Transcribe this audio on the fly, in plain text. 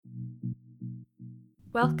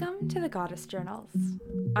Welcome to the Goddess Journals.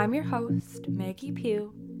 I'm your host, Maggie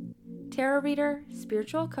Pugh, tarot reader,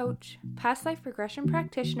 spiritual coach, past life regression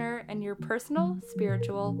practitioner, and your personal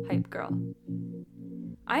spiritual hype girl.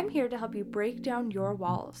 I'm here to help you break down your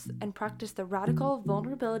walls and practice the radical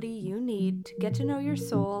vulnerability you need to get to know your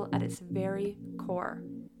soul at its very core.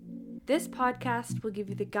 This podcast will give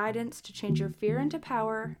you the guidance to change your fear into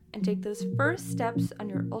power and take those first steps on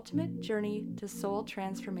your ultimate journey to soul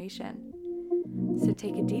transformation. So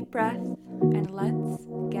take a deep breath and let's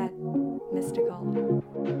get mystical.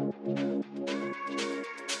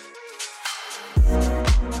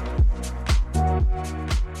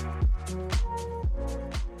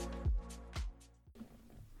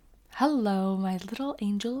 Hello, my little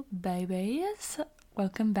angel babies.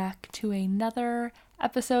 Welcome back to another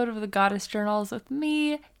episode of the Goddess Journals with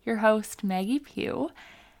me, your host, Maggie Pugh.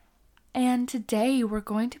 And today we're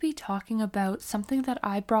going to be talking about something that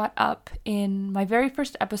I brought up in my very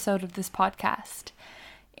first episode of this podcast,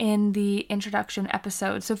 in the introduction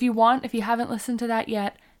episode. So if you haven't listened to that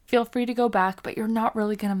yet, feel free to go back, but you're not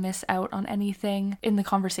really going to miss out on anything in the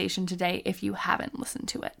conversation today if you haven't listened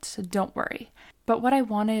to it, so don't worry. But what I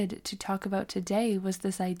wanted to talk about today was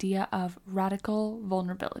this idea of radical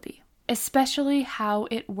vulnerability, especially how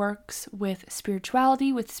it works with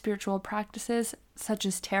spirituality, with spiritual practices such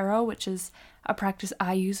as tarot, which is a practice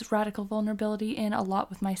I use radical vulnerability in a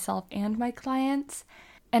lot with myself and my clients,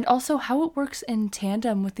 and also how it works in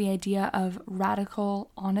tandem with the idea of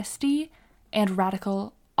radical honesty and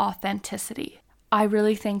radical authenticity. I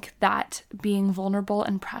really think that being vulnerable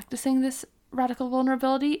and practicing this radical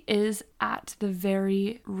vulnerability is at the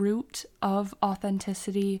very root of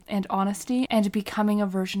authenticity and honesty and becoming a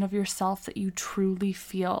version of yourself that you truly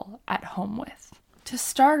feel at home with. To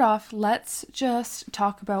start off, let's just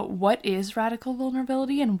talk about what is radical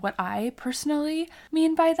vulnerability and what I personally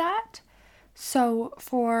mean by that. So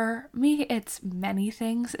for me, it's many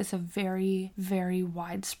things. It's a very, very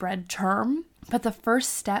widespread term. But the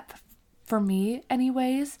first step for me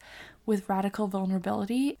anyways, with radical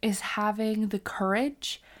vulnerability is having the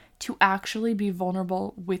courage to actually be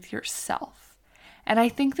vulnerable with yourself. And I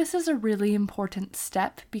think this is a really important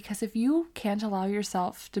step because if you can't allow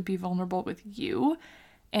yourself to be vulnerable with you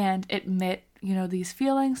and admit, these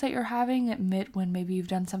feelings that you're having, admit when maybe you've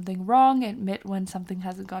done something wrong, admit when something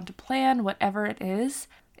hasn't gone to plan, whatever it is,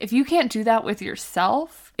 if you can't do that with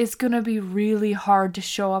yourself, it's going to be really hard to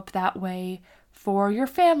show up that way for your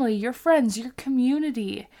family, your friends, your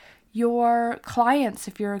community, your clients,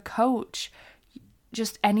 if you're a coach,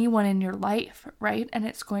 just anyone in your life, right? And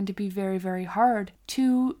it's going to be very, very hard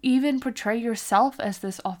to even portray yourself as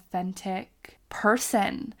this authentic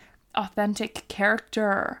person, authentic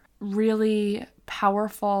character, really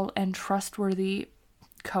powerful and trustworthy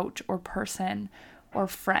coach or person or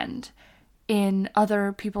friend in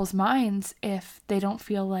other people's minds if they don't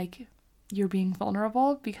feel like you're being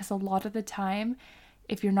vulnerable, because a lot of the time,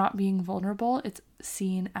 if you're not being vulnerable, it's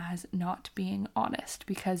seen as not being honest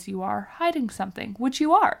because you are hiding something, which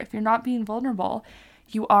you are. If you're not being vulnerable,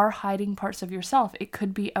 you are hiding parts of yourself. It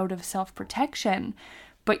could be out of self-protection,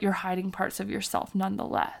 but you're hiding parts of yourself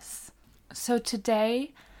nonetheless. So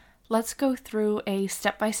today, let's go through a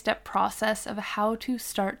step-by-step process of how to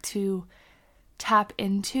start to tap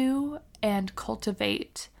into and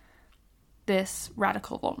cultivate this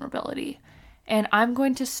radical vulnerability. And I'm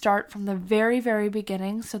going to start from the very, very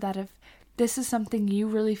beginning so that if this is something you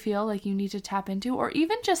really feel like you need to tap into, or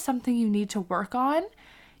even just something you need to work on,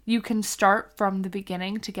 you can start from the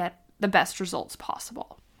beginning to get the best results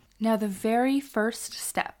possible. Now, the very first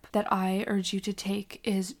step that I urge you to take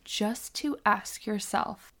is just to ask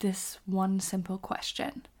yourself this one simple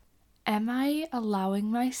question. Am I allowing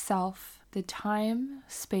myself the time,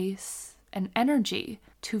 space, and energy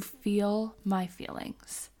to feel my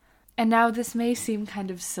feelings? And now this may seem kind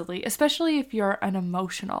of silly, especially if you're an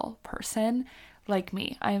emotional person like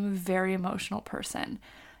me. I am a very emotional person.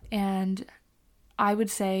 And I would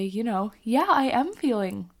say, yeah, I am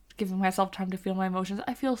giving myself time to feel my emotions.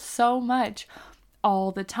 I feel so much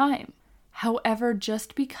all the time. However,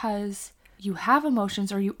 just because you have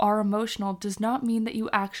emotions or you are emotional does not mean that you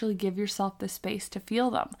actually give yourself the space to feel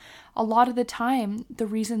them. A lot of the time, the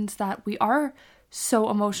reasons that we are so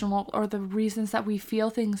emotional, or the reasons that we feel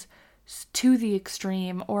things to the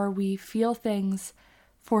extreme, or we feel things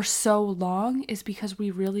for so long, is because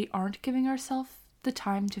we really aren't giving ourselves the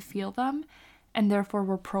time to feel them, and therefore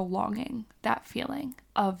we're prolonging that feeling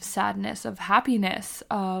of sadness, of happiness,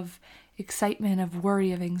 of excitement, of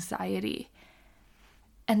worry, of anxiety.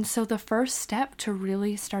 And so the first step to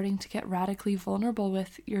really starting to get radically vulnerable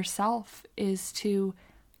with yourself is to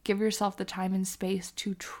give yourself the time and space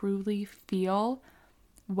to truly feel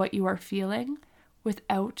what you are feeling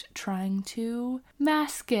without trying to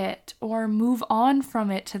mask it or move on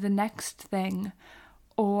from it to the next thing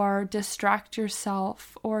or distract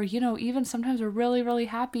yourself. Or, even sometimes we're really, really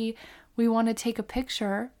happy. We want to take a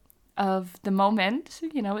picture of the moment.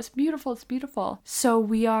 It's beautiful. It's beautiful. So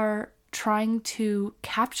we are trying to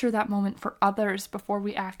capture that moment for others before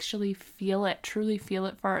we actually feel it, truly feel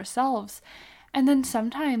it for ourselves. And then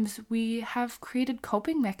sometimes we have created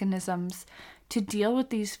coping mechanisms to deal with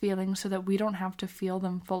these feelings so that we don't have to feel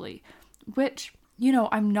them fully, which,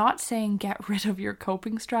 I'm not saying get rid of your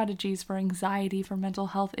coping strategies for anxiety, for mental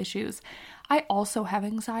health issues. I also have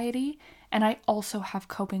anxiety and I also have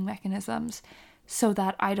coping mechanisms so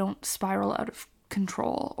that I don't spiral out of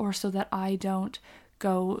control or so that I don't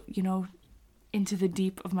go, into the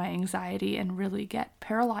deep of my anxiety and really get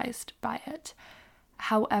paralyzed by it.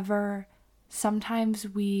 However, sometimes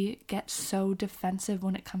we get so defensive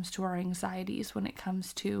when it comes to our anxieties, when it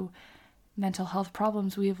comes to mental health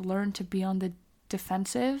problems. We have learned to be on the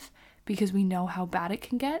defensive because we know how bad it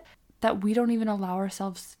can get, that we don't even allow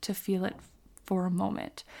ourselves to feel it for a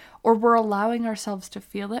moment. Or we're allowing ourselves to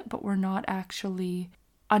feel it, but we're not actually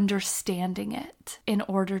understanding it in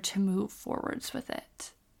order to move forwards with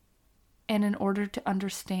it. And in order to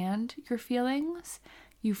understand your feelings,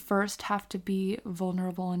 you first have to be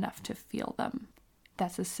vulnerable enough to feel them.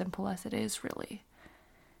 That's as simple as it is, really.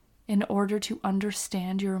 In order to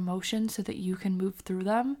understand your emotions so that you can move through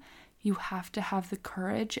them, you have to have the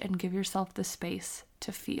courage and give yourself the space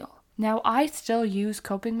to feel. Now, I still use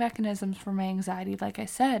coping mechanisms for my anxiety, like I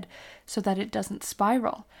said, so that it doesn't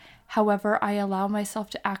spiral. However, I allow myself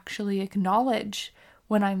to actually acknowledge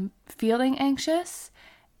when I'm feeling anxious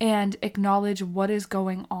and acknowledge what is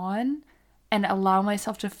going on and allow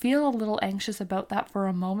myself to feel a little anxious about that for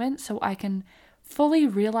a moment so I can fully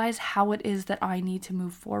realize how it is that I need to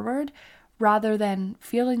move forward rather than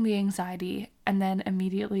feeling the anxiety and then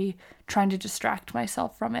immediately trying to distract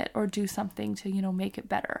myself from it or do something to, make it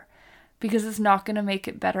better. Because it's not going to make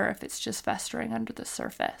it better if it's just festering under the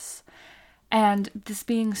surface. And this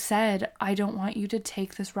being said, I don't want you to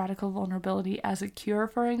take this radical vulnerability as a cure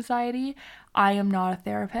for anxiety. I am not a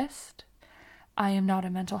therapist. I am not a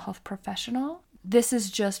mental health professional. This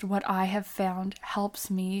is just what I have found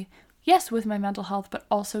helps me, yes, with my mental health, but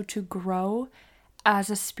also to grow as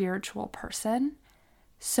a spiritual person.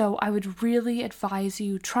 So I would really advise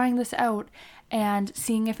you trying this out and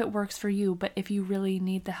seeing if it works for you. But if you really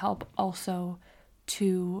need the help, also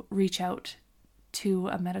to reach out to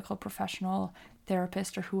a medical professional,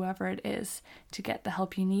 therapist, or whoever it is to get the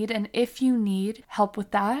help you need. And if you need help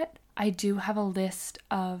with that, I do have a list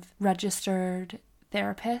of registered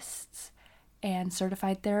therapists and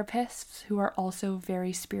certified therapists who are also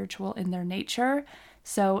very spiritual in their nature.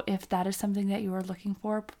 So if that is something that you are looking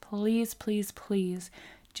for, please, please, please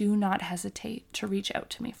do not hesitate to reach out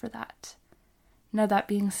to me for that. Now, that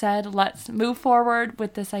being said, let's move forward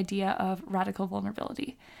with this idea of radical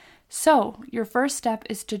vulnerability. So, your first step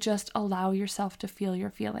is to just allow yourself to feel your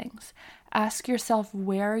feelings. Ask yourself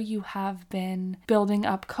where you have been building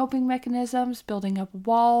up coping mechanisms, building up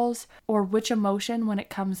walls, or which emotion, when it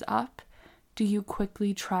comes up, do you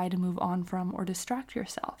quickly try to move on from or distract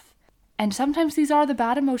yourself? And sometimes these are the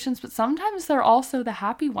bad emotions, but sometimes they're also the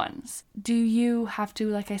happy ones. Do you have to,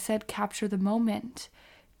 like I said, capture the moment?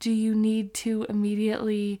 Do you need to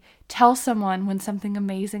immediately tell someone when something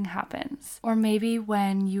amazing happens? Or maybe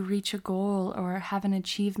when you reach a goal or have an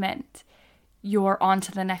achievement, you're on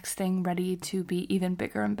to the next thing, ready to be even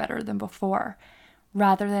bigger and better than before,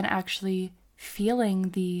 rather than actually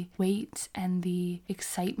feeling the weight and the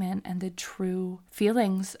excitement and the true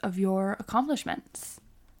feelings of your accomplishments.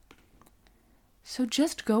 So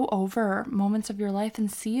just go over moments of your life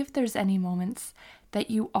and see if there's any moments that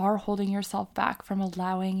you are holding yourself back from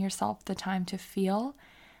allowing yourself the time to feel,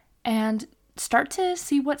 and start to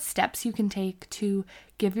see what steps you can take to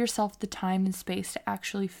give yourself the time and space to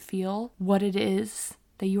actually feel what it is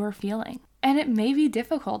that you are feeling. And it may be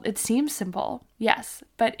difficult. It seems simple, yes,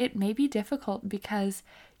 but it may be difficult because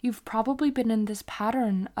you've probably been in this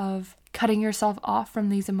pattern of cutting yourself off from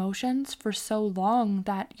these emotions for so long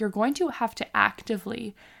that you're going to have to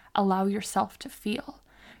actively allow yourself to feel.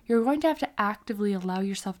 You're going to have to actively allow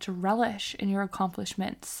yourself to relish in your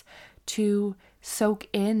accomplishments, to soak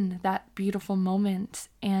in that beautiful moment,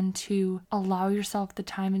 and to allow yourself the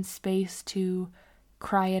time and space to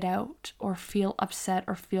cry it out or feel upset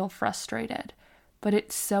or feel frustrated. But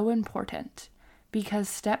it's so important because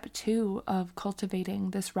step 2 of cultivating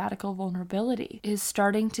this radical vulnerability is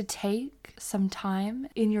starting to take some time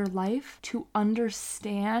in your life to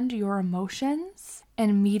understand your emotions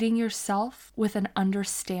and meeting yourself with an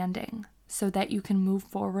understanding. so that you can move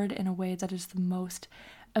forward in a way that is the most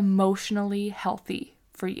emotionally healthy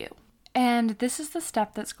for you. And this is the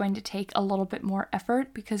step that's going to take a little bit more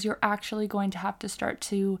effort because you're actually going to have to start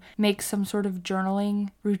to make some sort of journaling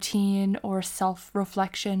routine or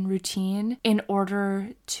self-reflection routine in order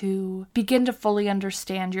to begin to fully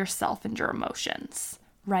understand yourself and your emotions,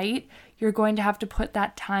 right? You're going to have to put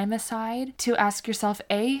that time aside to ask yourself,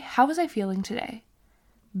 A, how was I feeling today?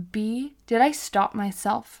 B, did I stop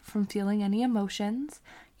myself from feeling any emotions?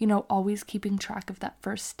 Always keeping track of that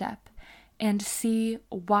first step. And C,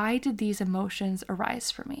 why did these emotions arise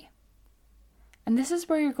for me? And this is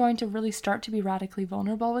where you're going to really start to be radically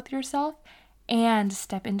vulnerable with yourself and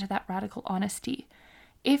step into that radical honesty.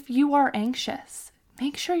 If you are anxious,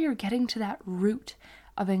 make sure you're getting to that root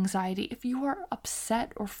of anxiety. If you are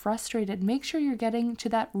upset or frustrated, make sure you're getting to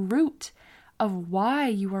that root of why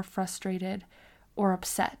you are frustrated or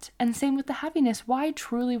upset. And same with the happiness. Why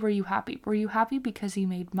truly were you happy? Were you happy because you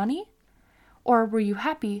made money? Or were you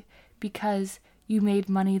happy because you made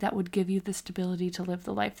money that would give you the stability to live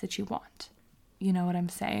the life that you want? You know what I'm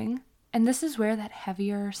saying? And this is where that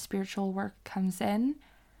heavier spiritual work comes in,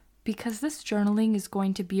 because this journaling is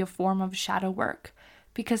going to be a form of shadow work,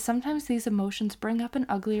 because sometimes these emotions bring up an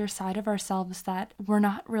uglier side of ourselves that we're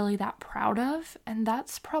not really that proud of, and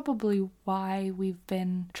that's probably why we've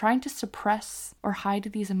been trying to suppress or hide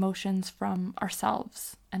these emotions from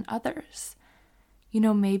ourselves and others.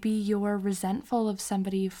 Maybe you're resentful of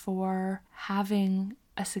somebody for having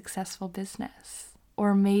a successful business.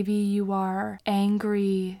 Or maybe you are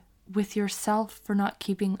angry with yourself for not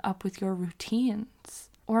keeping up with your routines.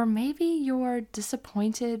 Or maybe you're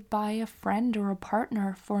disappointed by a friend or a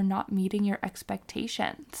partner for not meeting your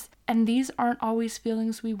expectations. And these aren't always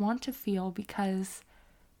feelings we want to feel because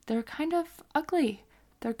they're kind of ugly.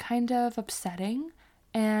 They're kind of upsetting,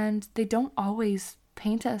 and they don't always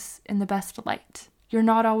paint us in the best light. You're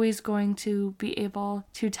not always going to be able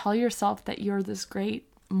to tell yourself that you're this great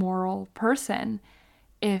moral person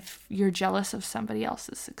if you're jealous of somebody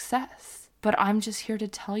else's success. But I'm just here to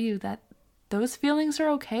tell you that those feelings are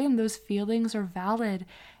okay and those feelings are valid,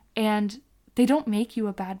 and they don't make you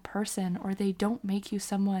a bad person, or they don't make you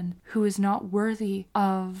someone who is not worthy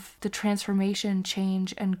of the transformation,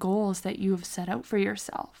 change, and goals that you have set out for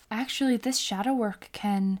yourself. Actually, this shadow work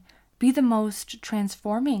can be the most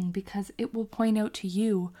transforming because it will point out to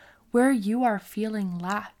you where you are feeling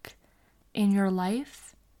lack in your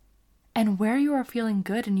life and where you are feeling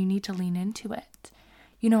good and you need to lean into it.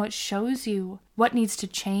 It shows you what needs to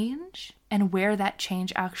change and where that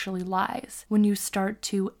change actually lies when you start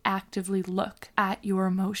to actively look at your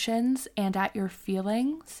emotions and at your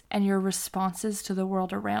feelings and your responses to the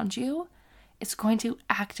world around you. It's going to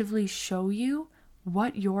actively show you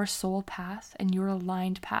what your soul path and your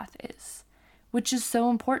aligned path is, which is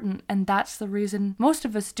so important. And that's the reason most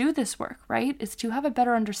of us do this work, right? Is to have a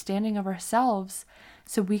better understanding of ourselves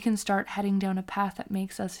so we can start heading down a path that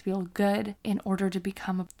makes us feel good in order to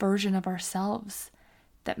become a version of ourselves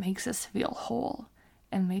that makes us feel whole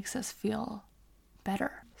and makes us feel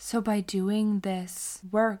better. So by doing this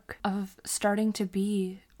work of starting to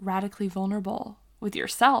be radically vulnerable with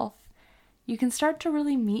yourself, you can start to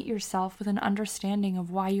really meet yourself with an understanding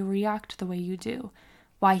of why you react the way you do,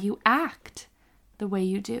 why you act the way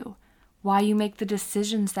you do, why you make the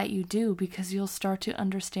decisions that you do, because you'll start to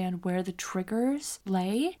understand where the triggers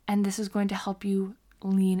lay, and this is going to help you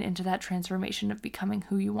lean into that transformation of becoming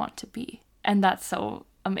who you want to be. And that's so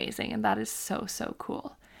amazing, and that is so, so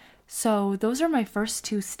cool. So those are my first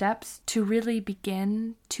 2 steps to really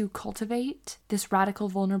begin to cultivate this radical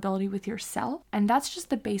vulnerability with yourself. And that's just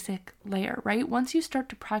the basic layer, right? Once you start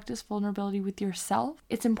to practice vulnerability with yourself,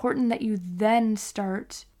 it's important that you then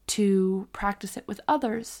start to practice it with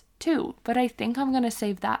others too. But I think I'm going to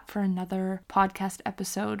save that for another podcast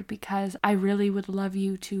episode because I really would love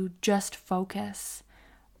you to just focus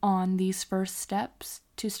on these first steps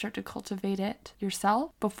to start to cultivate it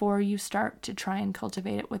yourself before you start to try and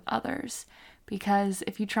cultivate it with others. Because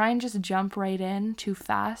if you try and just jump right in too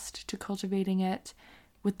fast to cultivating it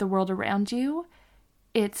with the world around you,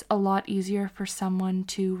 it's a lot easier for someone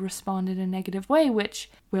to respond in a negative way, which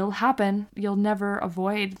will happen. You'll never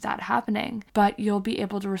avoid that happening, but you'll be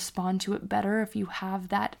able to respond to it better if you have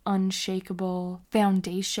that unshakable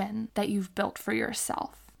foundation that you've built for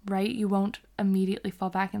yourself. Right? You won't immediately fall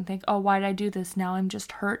back and think, oh, why did I do this? Now I'm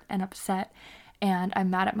just hurt and upset and I'm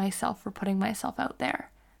mad at myself for putting myself out there.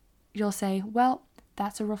 You'll say, well,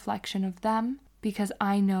 that's a reflection of them because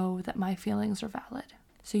I know that my feelings are valid.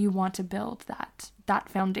 So you want to build that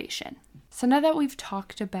foundation. So now that we've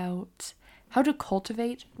talked about how to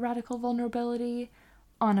cultivate radical vulnerability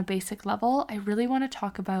on a basic level, I really want to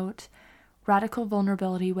talk about radical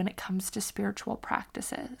vulnerability when it comes to spiritual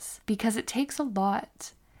practices, because it takes a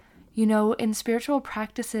lot. You know, in spiritual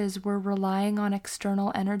practices, we're relying on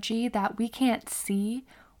external energy that we can't see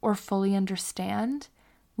or fully understand.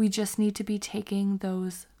 We just need to be taking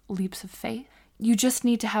those leaps of faith. You just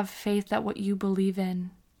need to have faith that what you believe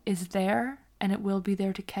in is there and it will be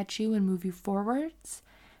there to catch you and move you forwards,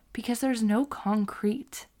 because there's no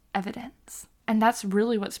concrete evidence. And that's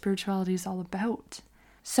really what spirituality is all about.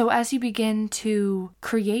 So as you begin to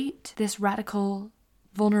create this radical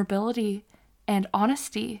vulnerability and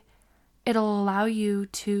honesty, it'll allow you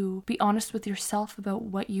to be honest with yourself about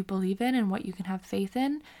what you believe in and what you can have faith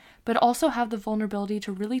in, but also have the vulnerability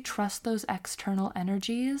to really trust those external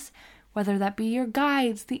energies, whether that be your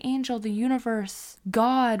guides, the angel, the universe,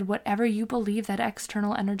 God, whatever you believe that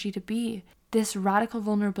external energy to be. This radical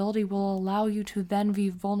vulnerability will allow you to then be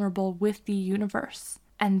vulnerable with the universe,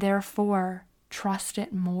 and therefore trust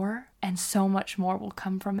it more, and so much more will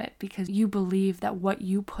come from it, because you believe that what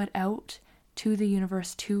you put out to the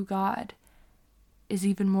universe, to God, is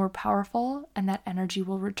even more powerful, and that energy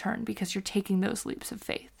will return because you're taking those leaps of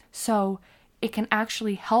faith. So it can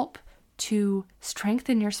actually help to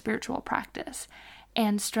strengthen your spiritual practice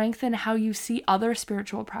and strengthen how you see other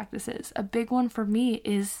spiritual practices. A big one for me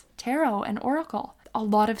is tarot and oracle. A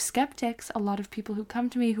lot of skeptics, a lot of people who come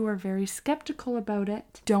to me who are very skeptical about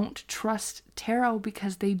it, don't trust tarot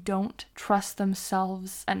because they don't trust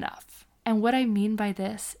themselves enough. And what I mean by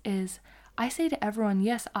this is, I say to everyone,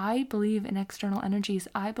 yes, I believe in external energies.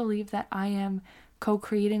 I believe that I am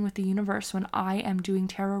co-creating with the universe when I am doing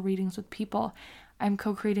tarot readings with people. I'm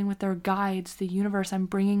co-creating with their guides, the universe. I'm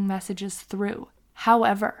bringing messages through.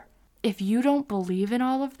 However, if you don't believe in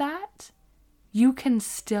all of that, you can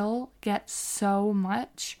still get so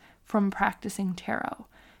much from practicing tarot.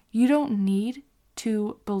 You don't need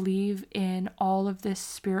to believe in all of this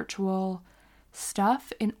spiritual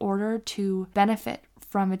stuff in order to benefit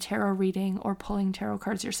from a tarot reading or pulling tarot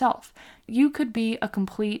cards yourself. You could be a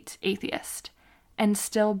complete atheist and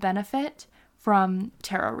still benefit from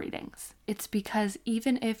tarot readings. It's because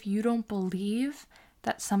even if you don't believe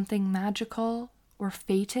that something magical or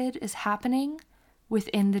fated is happening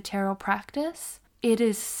within the tarot practice, it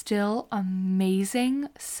is still amazing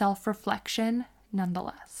self-reflection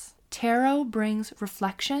nonetheless. Tarot brings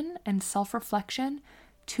reflection and self-reflection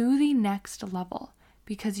to the next level,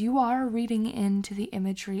 because you are reading into the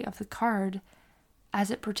imagery of the card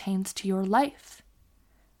as it pertains to your life.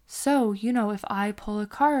 So, if I pull a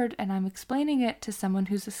card and I'm explaining it to someone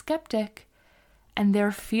who's a skeptic and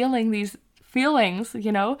they're feeling these feelings,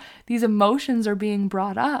 these emotions are being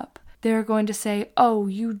brought up, they're going to say, oh,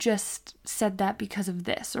 you just said that because of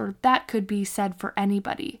this, or that could be said for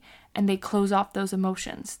anybody. And they close off those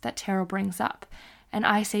emotions that tarot brings up. And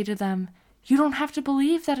I say to them, you don't have to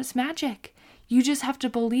believe that it's magic. You just have to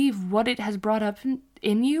believe what it has brought up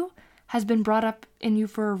in you has been brought up in you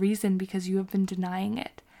for a reason, because you have been denying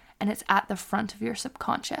it. And it's at the front of your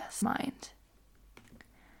subconscious mind.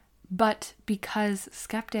 But because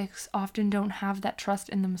skeptics often don't have that trust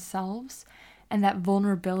in themselves and that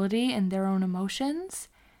vulnerability in their own emotions,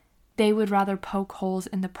 they would rather poke holes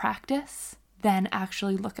in the practice than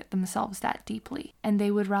actually look at themselves that deeply. And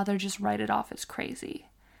they would rather just write it off as crazy,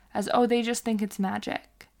 as, oh, they just think it's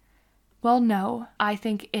magic. Well, no, I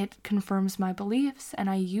think it confirms my beliefs, and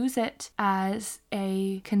I use it as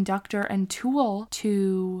a conductor and tool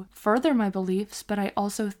to further my beliefs, but I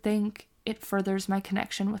also think it furthers my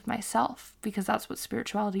connection with myself, because that's what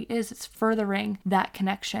spirituality is. It's furthering that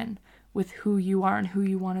connection with who you are and who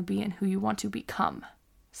you want to be and who you want to become.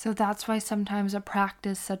 So that's why sometimes a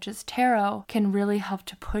practice such as tarot can really help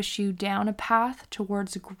to push you down a path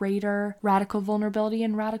towards greater radical vulnerability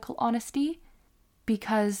and radical honesty,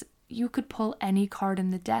 because you could pull any card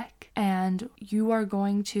in the deck and you are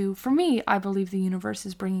going to, for me, I believe the universe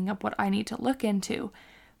is bringing up what I need to look into,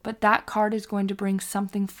 but that card is going to bring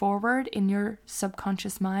something forward in your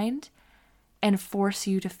subconscious mind and force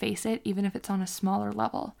you to face it, even if it's on a smaller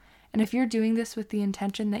level. And if you're doing this with the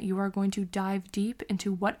intention that you are going to dive deep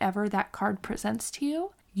into whatever that card presents to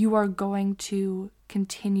you, you are going to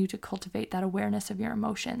continue to cultivate that awareness of your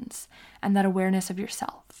emotions and that awareness of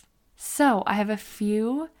yourself. So I have a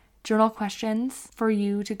few journal questions for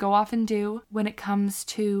you to go off and do when it comes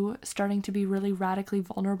to starting to be really radically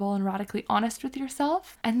vulnerable and radically honest with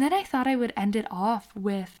yourself. And then I thought I would end it off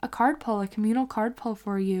with a card pull, a communal card pull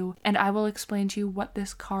for you. And I will explain to you what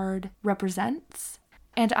this card represents.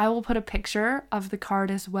 And I will put a picture of the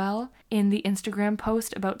card as well in the Instagram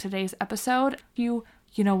post about today's episode. If you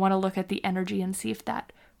want to look at the energy and see if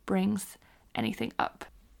that brings anything up.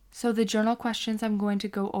 So the journal questions I'm going to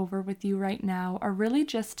go over with you right now are really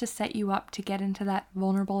just to set you up to get into that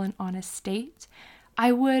vulnerable and honest state.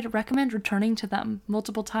 I would recommend returning to them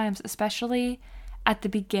multiple times, especially at the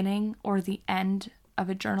beginning or the end of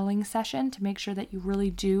a journaling session, to make sure that you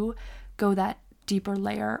really do go that deeper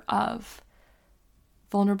layer of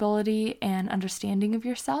vulnerability and understanding of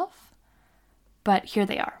yourself. But here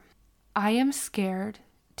they are. I am scared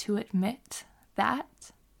to admit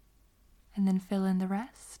that, and then fill in the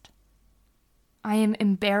rest. I am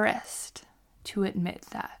embarrassed to admit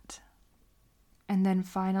that. And then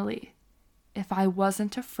finally, if I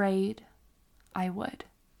wasn't afraid, I would.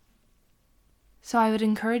 So I would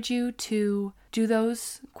encourage you to do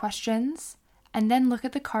those questions and then look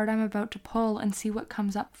at the card I'm about to pull and see what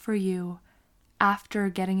comes up for you after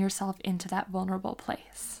getting yourself into that vulnerable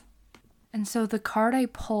place. And so the card I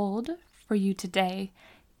pulled for you today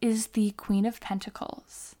is the Queen of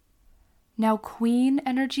Pentacles. Now, Queen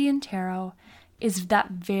energy in tarot is that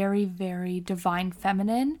very, very divine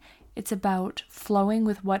feminine. It's about flowing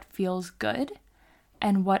with what feels good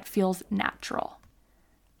and what feels natural,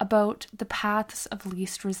 about the paths of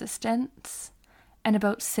least resistance, and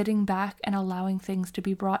about sitting back and allowing things to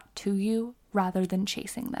be brought to you rather than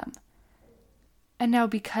chasing them. And now,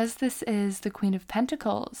 because this is the Queen of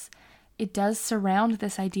Pentacles, it does surround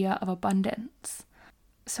this idea of abundance.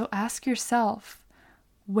 So ask yourself,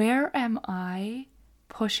 where am I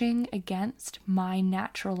pushing against my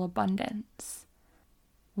natural abundance?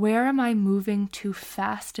 Where am I moving too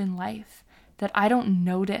fast in life that I don't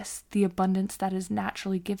notice the abundance that is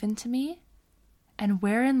naturally given to me? And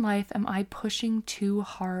where in life am I pushing too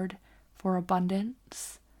hard for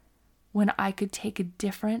abundance when I could take a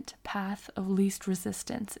different path of least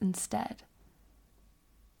resistance instead?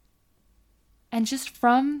 And just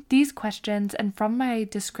from these questions and from my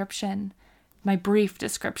description, my brief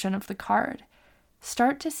description of the card,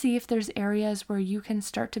 start to see if there's areas where you can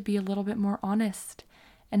start to be a little bit more honest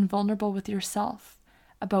and vulnerable with yourself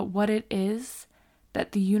about what it is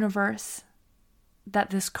that the universe,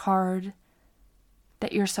 that this card,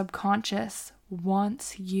 that your subconscious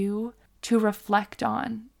wants you to reflect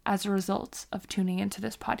on as a result of tuning into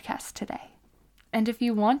this podcast today. And if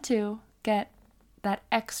you want to get that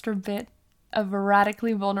extra bit of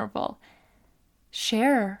radically vulnerable,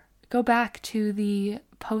 go back to the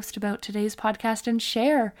post about today's podcast and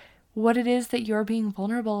share what it is that you're being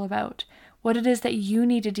vulnerable about, what it is that you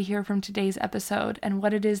needed to hear from today's episode, and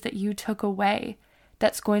what it is that you took away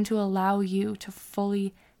that's going to allow you to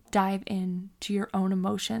fully dive into your own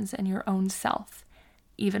emotions and your own self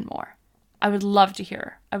even more. I would love to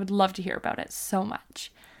hear about it so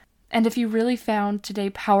much. And if you really found today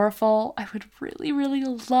powerful, I would really, really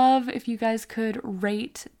love if you guys could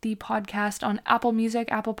rate the podcast on Apple Music,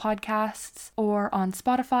 Apple Podcasts, or on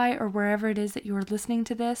Spotify, or wherever it is that you are listening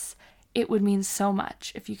to this. It would mean so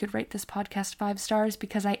much if you could rate this podcast 5 stars,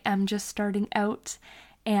 because I am just starting out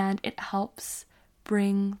and it helps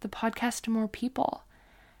bring the podcast to more people.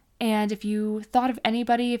 And if you thought of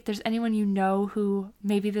anybody, if there's anyone you know who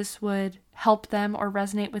maybe this would help them or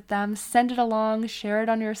resonate with them, send it along, share it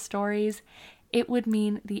on your stories. It would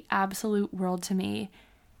mean the absolute world to me.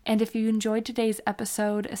 And if you enjoyed today's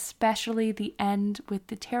episode, especially the end with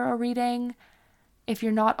the tarot reading, if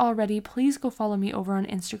you're not already, please go follow me over on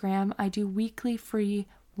Instagram. I do weekly free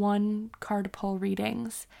 1 card pull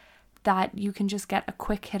readings that you can just get a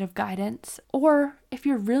quick hit of guidance. Or if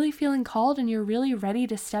you're really feeling called and you're really ready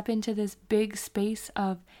to step into this big space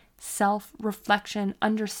of self-reflection,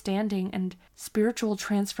 understanding, and spiritual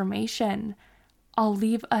transformation, I'll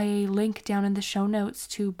leave a link down in the show notes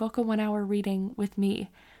to book a 1-hour reading with me,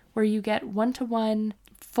 where you get 1-to-1,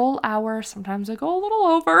 full hour, sometimes I go a little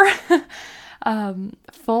over,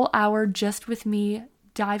 full hour just with me,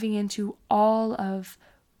 diving into all of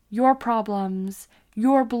your problems,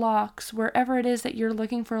 your blocks, wherever it is that you're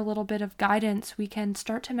looking for a little bit of guidance. We can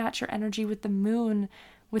start to match your energy with the moon,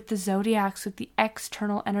 with the zodiacs, with the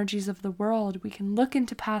external energies of the world. We can look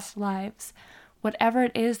into past lives. Whatever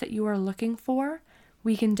it is that you are looking for,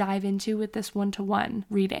 we can dive into with this 1-to-1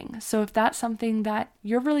 reading. So if that's something that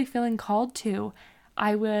you're really feeling called to,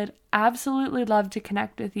 I would absolutely love to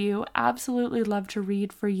connect with you, absolutely love to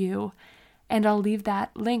read for you, and I'll leave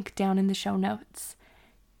that link down in the show notes.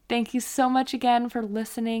 Thank you so much again for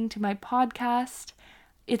listening to my podcast.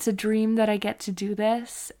 It's a dream that I get to do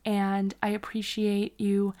this, and I appreciate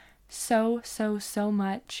you so, so, so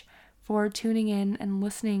much for tuning in and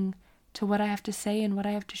listening to what I have to say and what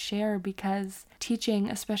I have to share, because teaching,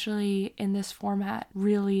 especially in this format,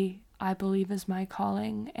 really, I believe is my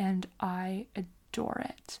calling, and I adore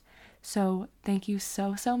it. So thank you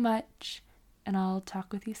so, so much, and I'll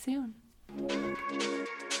talk with you soon.